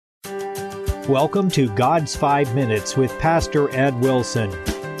welcome to God's 5 Minutes with Pastor Ed Wilson.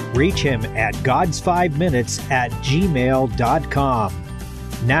 Reach him at gods5minutes@gmail.com.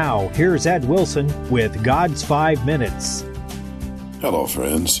 Now, here's Ed Wilson with God's 5 Minutes. Hello,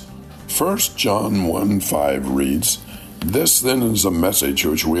 friends. 1 John 1:5 reads, "This then is a message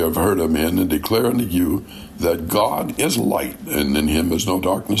which we have heard of him and declare unto you, that God is light, and in him is no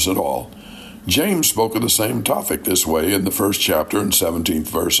darkness at all." James spoke of the same topic this way in the 1st chapter and 17th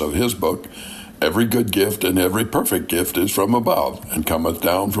verse of his book. "Every good gift and every perfect gift is from above, and cometh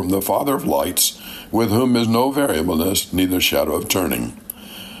down from the Father of lights, with whom is no variableness, neither shadow of turning."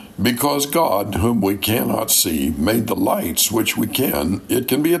 Because God, whom we cannot see, made the lights which we can, it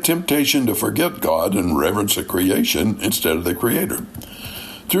can be a temptation to forget God and reverence the creation instead of the Creator.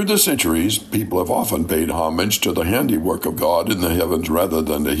 Through the centuries, people have often paid homage to the handiwork of God in the heavens rather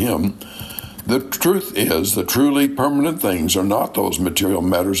than to Him. The truth is that truly permanent things are not those material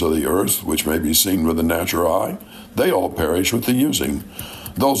matters of the earth which may be seen with the natural eye. They all perish with the using.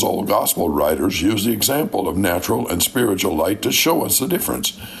 Those old gospel writers use the example of natural and spiritual light to show us the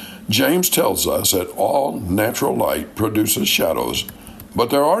difference. James tells us that all natural light produces shadows,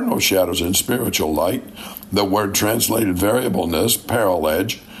 but there are no shadows in spiritual light. The word translated variableness,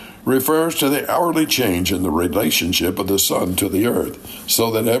 parallage, refers to the hourly change in the relationship of the sun to the earth, so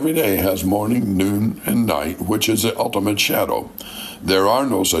that every day has morning, noon, and night, which is the ultimate shadow. There are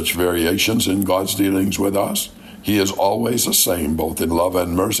no such variations in God's dealings with us. He is always the same, both in love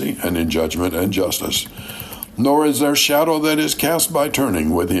and mercy, and in judgment and justice. Nor is there shadow that is cast by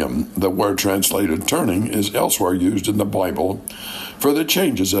turning with him. The word translated turning is elsewhere used in the Bible for the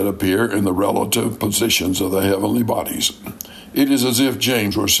changes that appear in the relative positions of the heavenly bodies. It is as if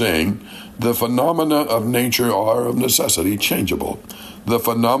James were saying, the phenomena of nature are of necessity changeable. The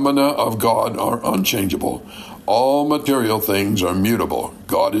phenomena of God are unchangeable. All material things are mutable.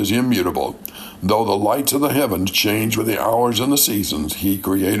 God is immutable. Though the lights of the heavens change with the hours and the seasons, he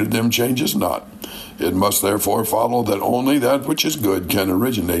created them changes not. It must therefore follow that only that which is good can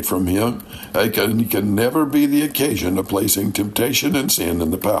originate from him, and can never be the occasion of placing temptation and sin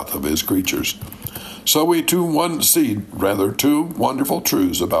in the path of his creatures. So we see two wonderful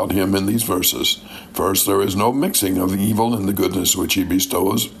truths about him in these verses. First, there is no mixing of evil in the goodness which he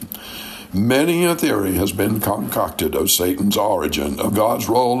bestows. Many a theory has been concocted of Satan's origin, of God's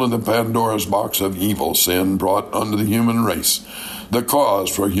role in the Pandora's box of evil sin brought unto the human race, the cause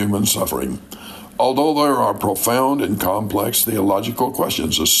for human suffering. Although there are profound and complex theological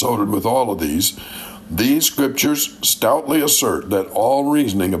questions associated with all of these scriptures stoutly assert that all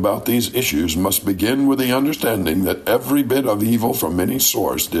reasoning about these issues must begin with the understanding that every bit of evil from any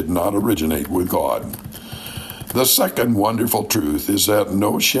source did not originate with God. The second wonderful truth is that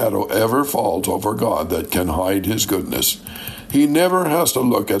no shadow ever falls over God that can hide his goodness. He never has to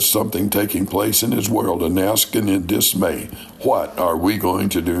look at something taking place in his world and ask in dismay, "What are we going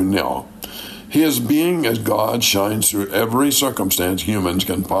to do now?" His being as God shines through every circumstance humans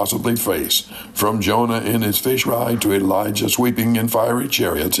can possibly face, from Jonah in his fish ride to Elijah sweeping in fiery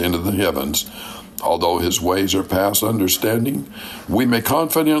chariots into the heavens. Although his ways are past understanding, we may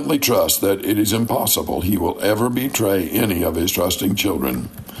confidently trust that it is impossible he will ever betray any of his trusting children.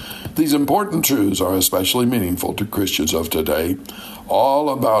 These important truths are especially meaningful to Christians of today. All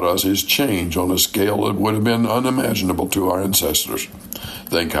about us is change on a scale that would have been unimaginable to our ancestors.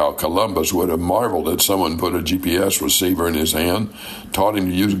 Think how Columbus would have marveled that someone put a GPS receiver in his hand, taught him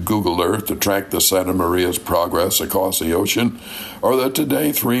to use Google Earth to track the Santa Maria's progress across the ocean, or that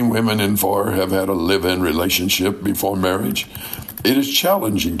today 3 women in 4 have had a live-in relationship before marriage. It is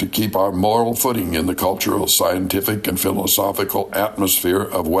challenging to keep our moral footing in the cultural, scientific, and philosophical atmosphere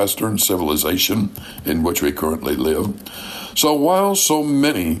of Western civilization in which we currently live. So while so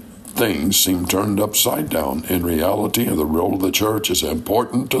many things seem turned upside down, in reality, the role of the church is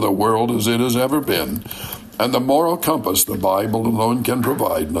important to the world as it has ever been, and the moral compass the Bible alone can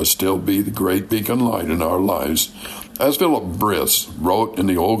provide must still be the great beacon light in our lives. As Philip Briss wrote in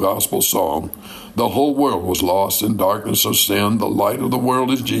the old gospel song, "The whole world was lost in darkness of sin. The light of the world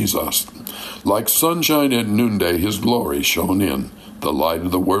is Jesus. Like sunshine at noonday, his glory shone in. The light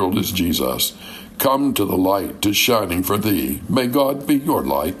of the world is Jesus. Come to the light, 'tis shining for thee. May God be your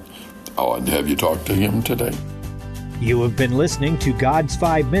light." Oh, and have you talked to him today? You have been listening to God's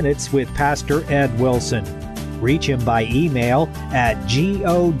 5 Minutes with Pastor Ed Wilson. Reach him by email at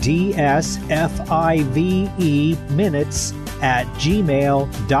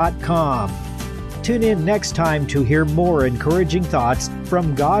godsfiveminutes@gmail.com. Tune in next time to hear more encouraging thoughts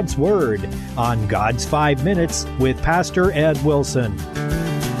from God's Word on God's 5 Minutes with Pastor Ed Wilson.